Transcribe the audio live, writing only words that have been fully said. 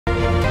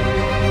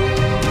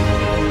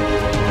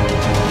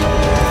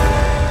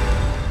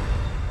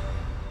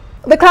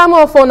The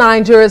clamor for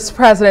Nigeria's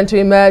president to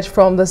emerge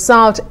from the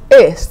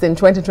southeast in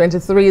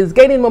 2023 is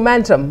gaining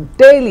momentum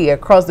daily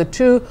across the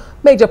two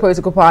major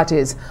political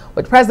parties,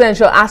 with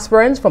presidential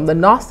aspirants from the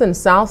north and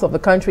south of the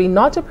country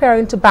not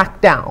appearing to back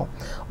down.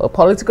 Well,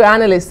 political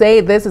analysts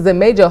say this is a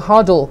major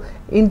hurdle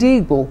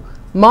Ndigbo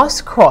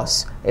must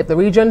cross if the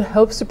region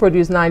hopes to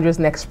produce Nigeria's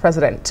next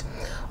president.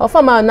 A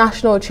former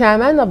national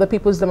chairman of the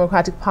People's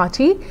Democratic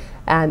Party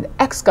and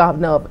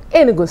ex-governor of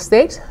Enugu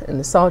State in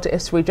the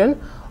southeast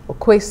region,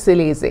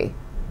 Okwesilieze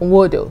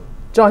Nwodo,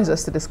 joins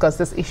us to discuss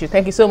this issue.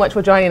 Thank you so much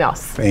for joining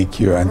us. Thank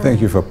you, and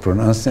thank you for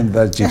pronouncing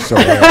that jigsaw.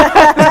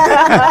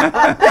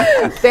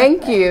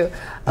 Thank you.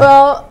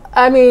 Well,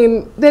 I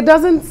mean, there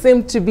doesn't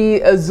seem to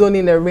be a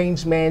zoning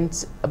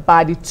arrangement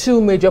by the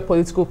two major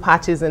political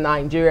parties in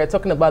Nigeria,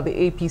 talking about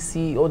the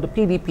APC or the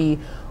PDP,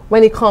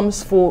 when it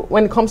comes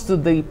to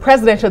the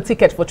presidential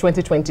ticket for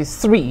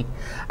 2023.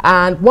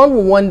 And one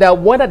will wonder,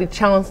 what are the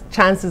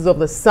chances of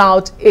the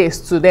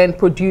Southeast to then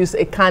produce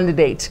a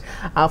candidate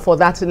for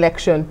that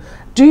election?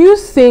 Do you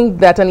think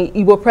that an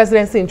Igbo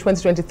presidency in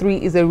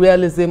 2023 is a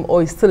realism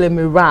or is still a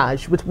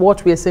mirage with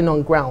what we are seeing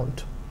on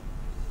ground?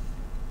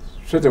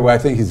 Straight away, I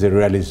think it's a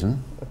realism.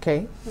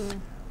 Okay.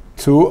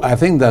 Two, I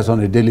think that on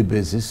a daily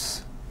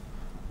basis,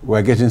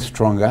 we're getting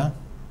stronger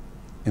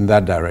in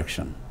that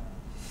direction.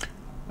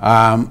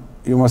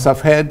 You must have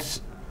heard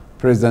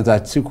President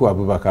Atiku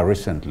Abubakar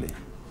recently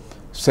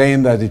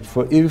saying that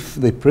if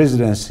the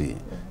presidency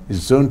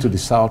is zoned to the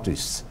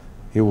southeast,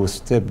 he will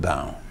step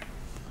down.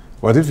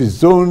 But if it's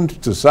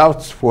zoned to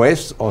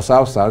southwest or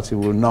south-south, he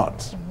will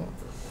not.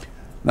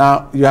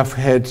 Now, you have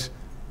heard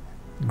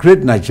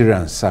great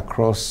Nigerians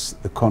across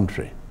the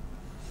country,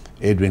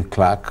 Edwin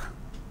Clark,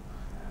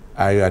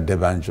 Ayo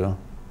Adebanjo,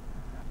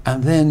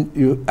 and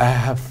then I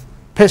have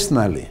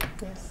personally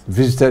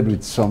visited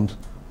with some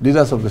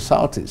leaders of the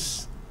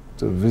Southeast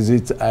to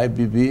visit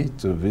IBB,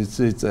 to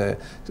visit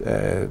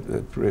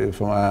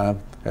former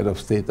head of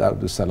state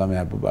Abdul Salami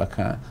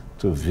Abubakar,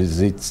 to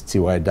visit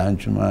T.Y.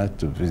 Danjuma,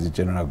 to visit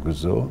General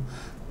Guzo,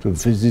 to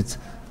visit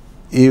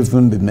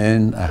even the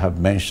men I have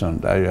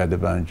mentioned, Ayo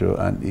Adebanjo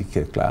and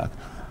Ike Clark.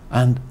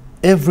 And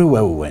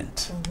everywhere we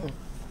went,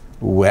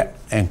 we were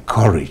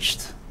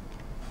encouraged.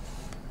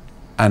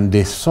 And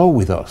they saw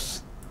with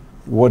us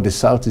what the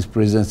Southeast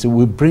presidency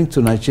will bring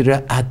to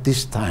Nigeria at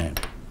this time.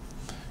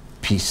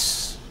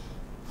 Peace,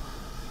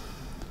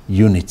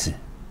 unity.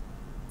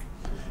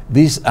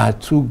 These are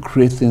two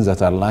great things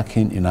that are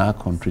lacking in our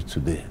country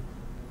today.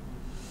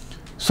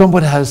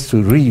 Somebody has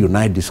to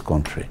reunite this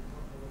country.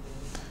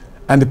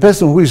 And the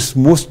person who is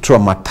most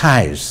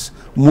traumatized,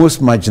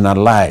 most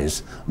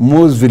marginalized,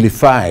 most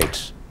vilified,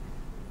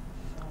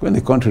 when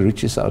the country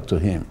reaches out to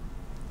him,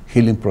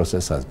 healing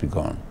process has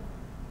begun.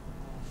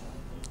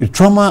 The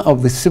trauma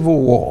of the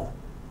Civil War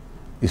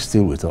is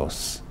still with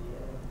us.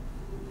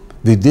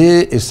 The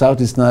day a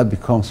Southeasterner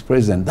becomes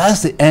president,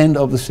 that's the end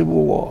of the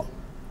Civil War.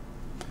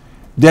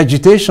 The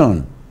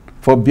agitation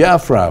for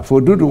Biafra,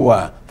 for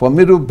Duduwa, for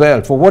Middle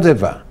Belt, for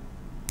whatever,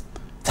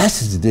 that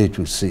is the day it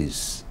will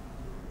cease.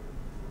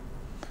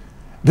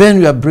 Then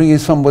you are bringing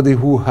somebody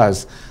who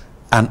has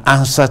an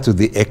answer to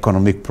the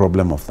economic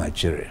problem of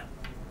Nigeria.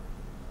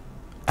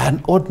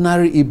 An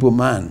ordinary Igbo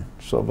man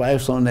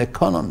survives on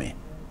economy.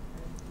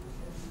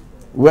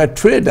 We're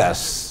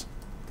traders.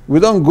 We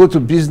don't go to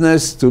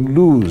business to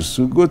lose.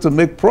 We go to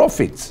make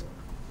profit.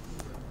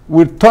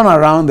 We turn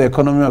around the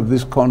economy of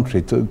this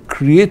country to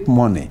create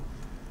money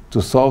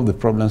to solve the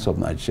problems of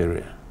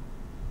Nigeria.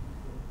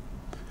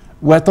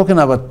 We're talking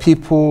about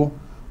people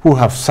who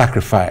have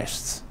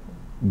sacrificed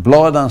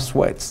blood and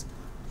sweat,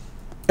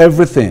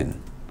 everything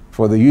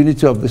for the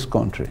unity of this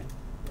country,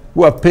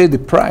 who have paid the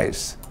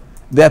price.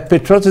 Their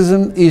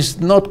patriotism is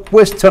not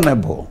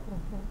questionable.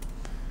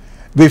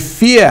 The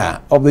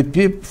fear of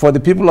for the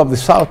people of the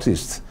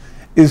Southeast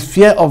is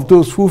fear of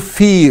those who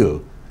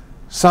feel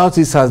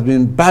Southeast has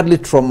been badly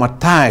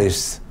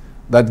traumatized,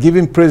 that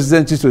giving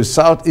presidency to a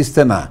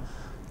Southeasterner,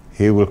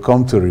 he will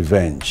come to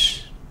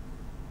revenge.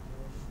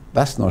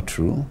 That's not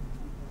true.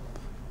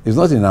 It's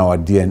not in our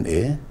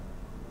DNA.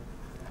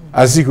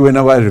 Azikiwe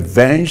never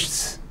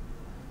revenged.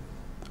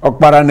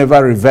 Okpara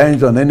never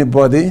revenged on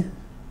anybody.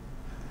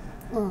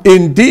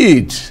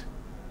 Indeed,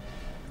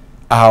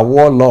 our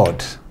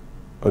warlord,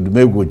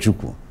 Odumegwu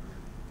Ojukwu,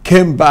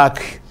 came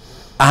back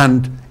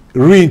and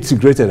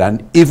reintegrated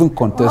and even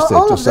contested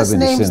all to of serve these in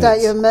the names Senate.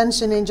 that you're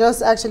mentioning,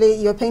 just actually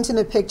you're painting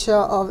a picture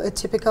of a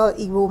typical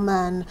Igbo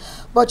man.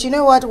 But you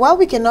know what, while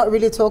we cannot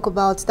really talk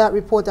about that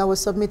report that was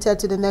submitted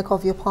to the NEC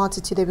of your party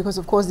today, because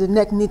of course the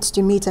NEC needs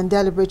to meet and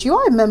deliberate, you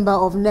are a member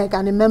of NEC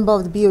and a member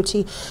of the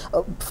BOT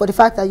for the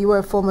fact that you were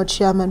a former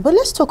chairman. But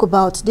let's talk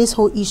about this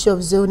whole issue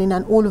of zoning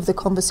and all of the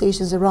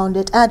conversations around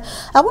it. And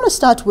I want to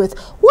start with,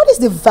 what is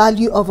the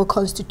value of a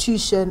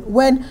constitution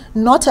when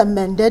not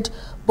amended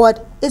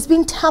but it's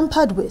being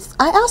tampered with?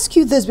 I ask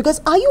you this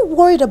because are you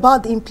worried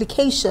about the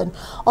implication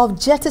of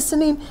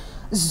jettisoning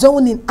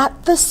zoning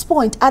at this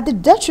point, at the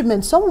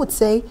detriment, some would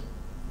say,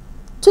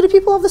 to the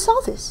people of the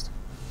Southeast?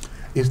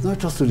 It's not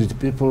just to the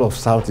people of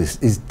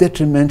Southeast, it's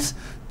detriment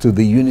to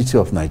the unity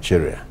of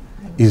Nigeria.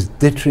 is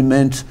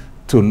detriment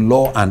to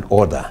law and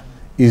order,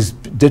 is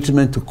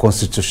detriment to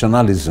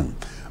constitutionalism.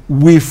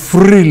 We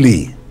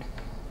freely,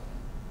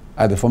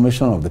 at the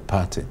formation of the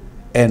party,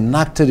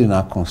 enacted in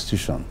our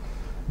constitution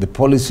the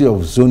policy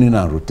of zoning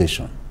and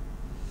rotation.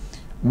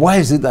 Why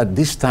is it that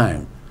this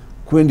time,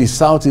 when the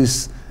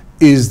Southeast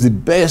is the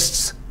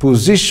best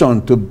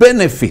position to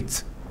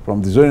benefit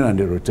from the zoning and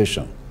the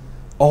rotation,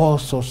 all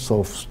sorts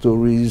of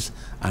stories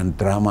and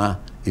drama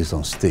is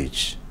on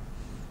stage?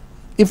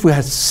 If we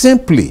had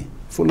simply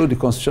followed the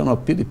constitution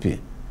of PDP,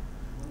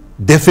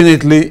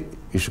 definitely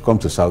you should come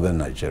to southern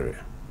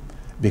Nigeria,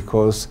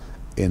 because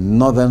a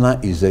northerner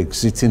is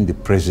exiting the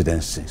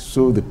presidency,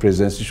 so the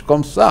presidency should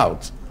come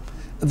south.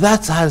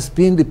 That has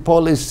been the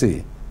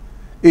policy.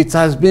 It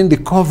has been the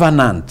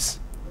covenant.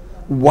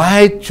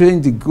 Why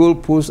change the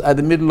goalposts at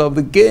the middle of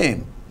the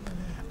game?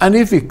 And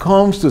if it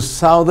comes to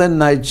southern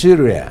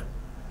Nigeria,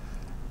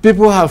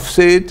 people have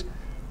said,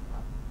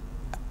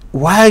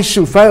 why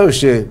should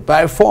Fayose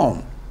buy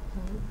form?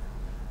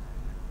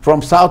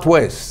 From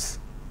southwest,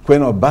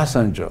 Queen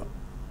Obasanjo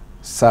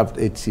served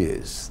 8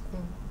 years,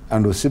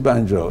 and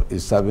Osibanjo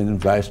is serving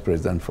vice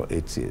president for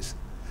 8 years.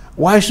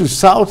 Why should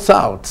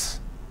South-South?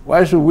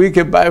 Why should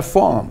Wike buy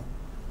form?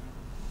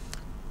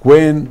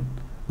 When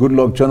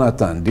Goodluck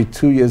Jonathan did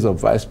 2 years of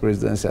vice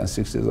presidency and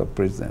 6 years of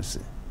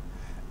presidency,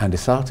 and the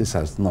Southeast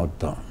has not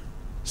done.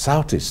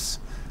 Southeast,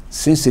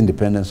 since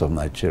independence of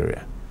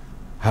Nigeria,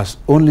 has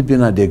only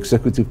been at the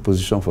executive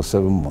position for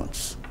 7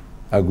 months.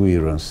 Agui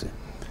Ironsi.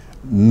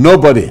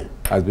 Nobody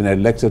has been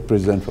elected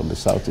president from the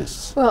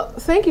Southeast. Well,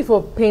 thank you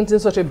for painting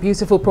such a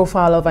beautiful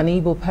profile of an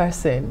Igbo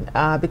person,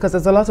 because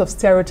there's a lot of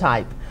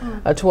stereotype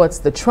towards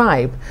the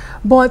tribe.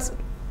 But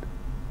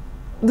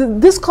the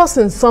discourse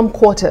in some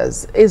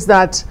quarters is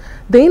that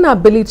the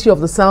inability of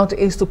the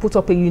Southeast to put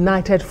up a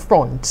united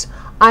front,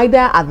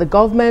 either at the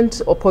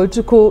government or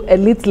political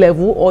elite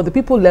level or the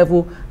people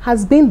level,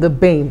 has been the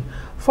bane.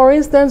 For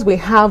instance, we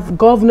have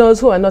governors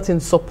who are not in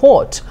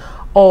support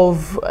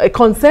of a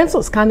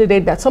consensus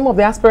candidate that some of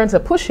the aspirants are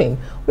pushing.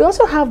 We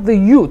also have the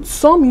youth,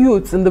 some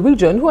youths in the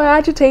region who are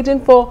agitating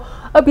for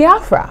a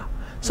Biafra.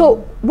 So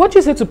what do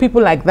you say to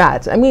people like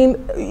that? I mean,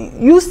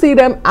 you see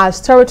them as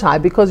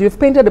stereotype because you've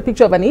painted a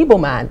picture of an Igbo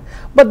man,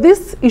 but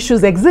these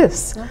issues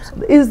exist.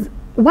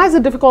 Why is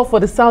it difficult for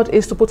the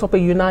Southeast to put up a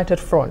united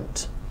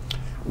front?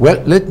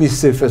 Well, let me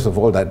say first of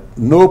all that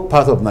no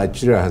part of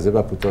Nigeria has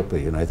ever put up a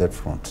united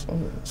front.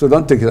 So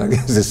don't take it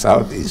against the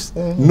Southeast.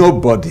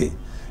 Nobody.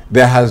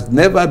 There has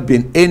never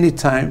been any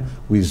time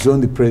we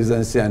zoned the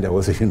presidency and there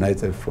was a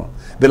united front.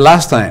 The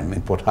last time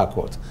in Port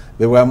Harcourt,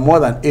 there were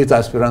more than 8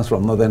 aspirants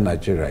from northern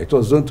Nigeria. It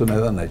was zoned to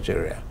northern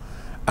Nigeria.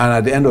 And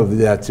at the end of the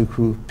day,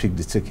 Atiku picked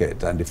the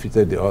ticket and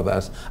defeated the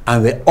others.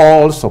 And they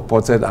all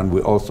supported, and we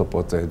all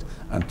supported,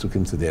 and took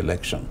him to the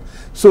election.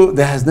 So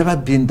there has never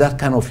been that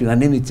kind of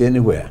unanimity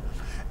anywhere.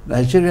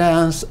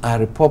 Nigerians are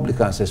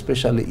Republicans,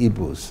 especially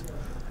Igbos.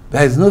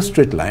 There is no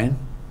straight line.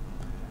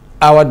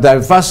 Our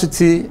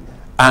diversity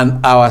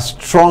and our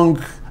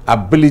strong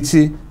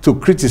ability to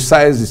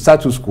criticize the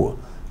status quo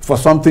for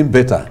something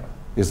better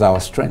is our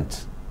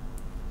strength.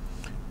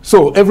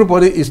 So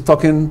everybody is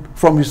talking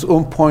from his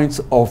own point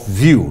of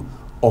view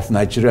of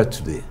Nigeria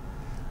today.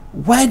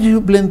 Why do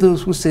you blame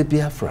those who say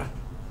Biafra?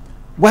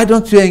 Why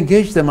don't you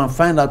engage them and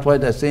find out why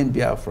they're saying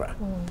Biafra?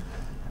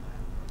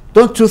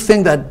 Don't you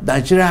think that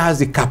Nigeria has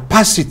the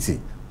capacity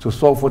to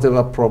solve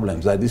whatever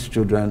problems that these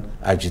children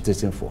are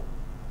agitating for?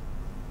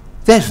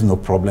 There's no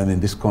problem in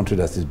this country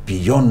that is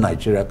beyond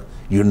Nigeria,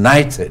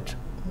 united,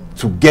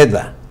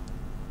 together,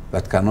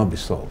 that cannot be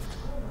solved.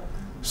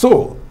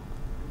 So,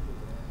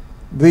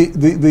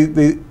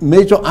 the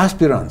major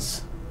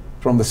aspirants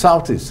from the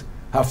Southeast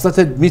have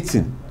started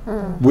meeting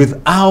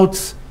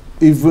without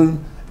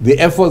even the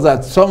efforts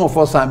that some of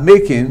us are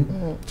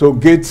making to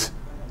get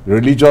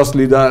religious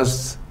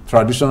leaders,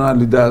 traditional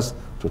leaders,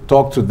 to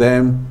talk to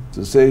them,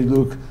 to say,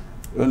 look,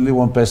 only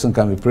one person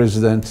can be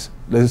president.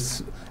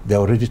 They're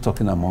already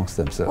talking amongst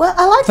themselves. Well,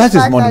 I like that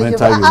is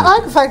monumental. I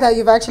like the fact that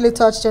you've actually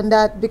touched on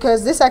that,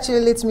 because this actually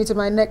leads me to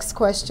my next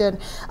question.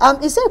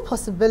 Is there a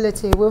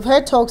possibility, we've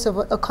heard talks of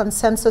a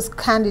consensus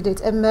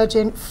candidate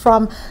emerging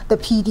from the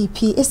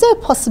PDP. Is there a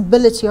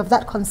possibility of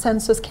that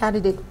consensus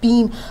candidate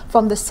being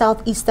from the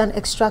Southeastern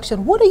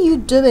extraction? What are you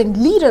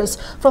doing, leaders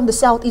from the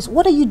Southeast,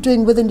 what are you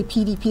doing within the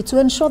PDP to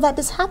ensure that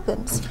this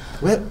happens?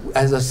 Well,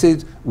 as I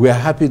said, we are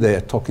happy they are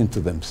talking to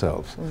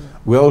themselves.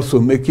 We're also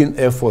making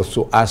efforts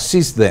to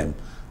assist them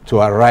to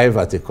arrive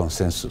at a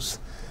consensus.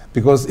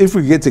 Because if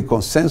we get a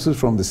consensus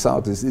from the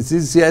Southeast, it's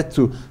easier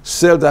to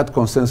sell that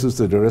consensus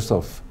to the rest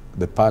of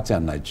the party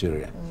and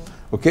Nigeria.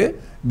 Okay?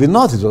 The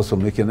North is also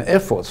making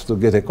efforts to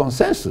get a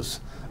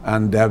consensus,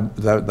 and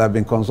they've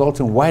been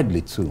consulting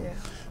widely too.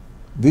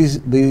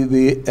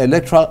 The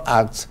Electoral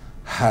Act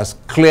has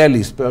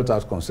clearly spelled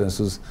out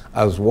consensus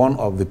as one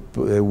of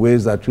the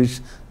ways that which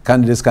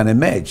candidates can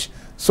emerge.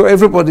 So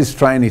everybody's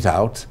trying it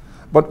out,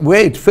 but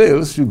where it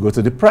fails, you go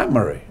to the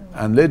primary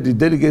and let the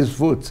delegates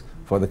vote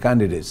for the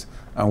candidates.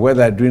 And where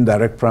they're doing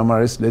direct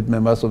primaries, let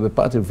members of the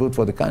party vote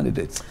for the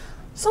candidates.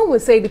 Some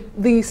would say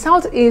the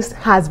Southeast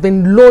has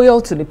been loyal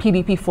to the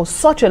PDP for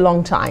such a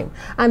long time,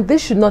 and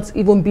this should not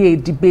even be a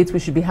debate we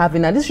should be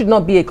having, and this should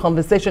not be a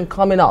conversation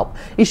coming up.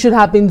 It should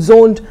have been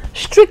zoned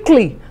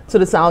strictly to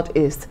the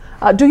Southeast.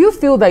 Do you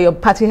feel that your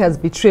party has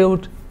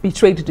betrayed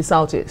the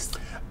Southeast?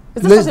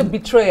 Is this such a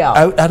betrayal?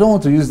 I don't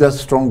want to use that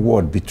strong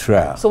word,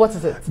 betrayal. So what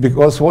is it?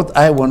 Because what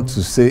I want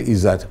to say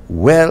is that,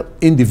 well,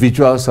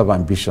 individuals have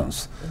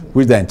ambitions,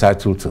 which they're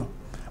entitled to.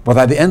 But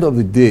at the end of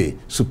the day,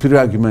 superior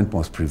argument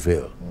must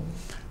prevail.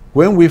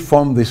 When we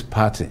formed this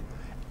party,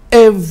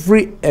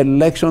 every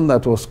election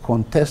that was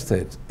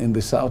contested in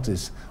the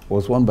Southeast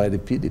was won by the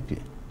PDP.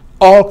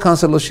 All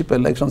councillorship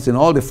elections in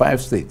all the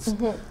 5 states,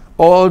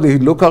 all the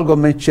local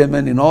government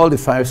chairmen in all the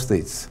 5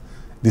 states.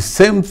 The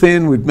same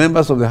thing with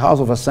members of the House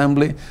of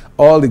Assembly,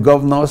 all the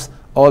governors,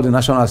 all the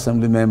National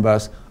Assembly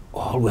members,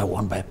 all were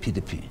won by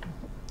PDP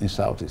in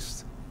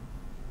Southeast.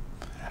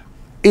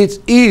 It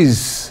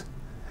is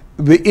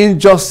the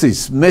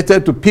injustice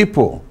meted to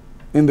people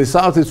in the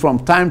Southeast from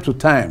time to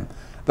time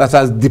that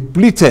has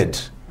depleted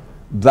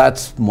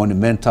that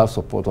monumental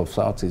support of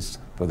Southeast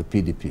for the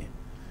PDP.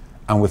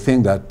 And we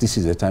think that this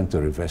is the time to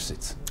reverse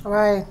it. All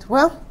right.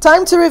 Well,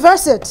 time to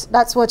reverse it.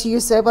 That's what you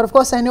say. But of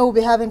course, I know we'll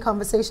be having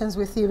conversations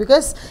with you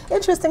because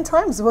interesting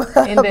times we're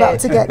about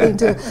to get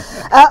into.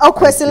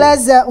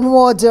 Okwesilieze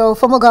Nwodo,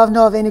 former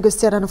governor of Enugu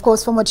State and of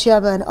course former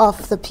chairman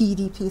of the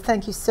PDP.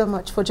 Thank you so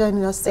much for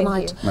joining us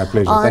tonight. My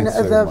pleasure. On Thanks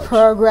very the much.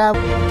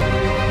 program.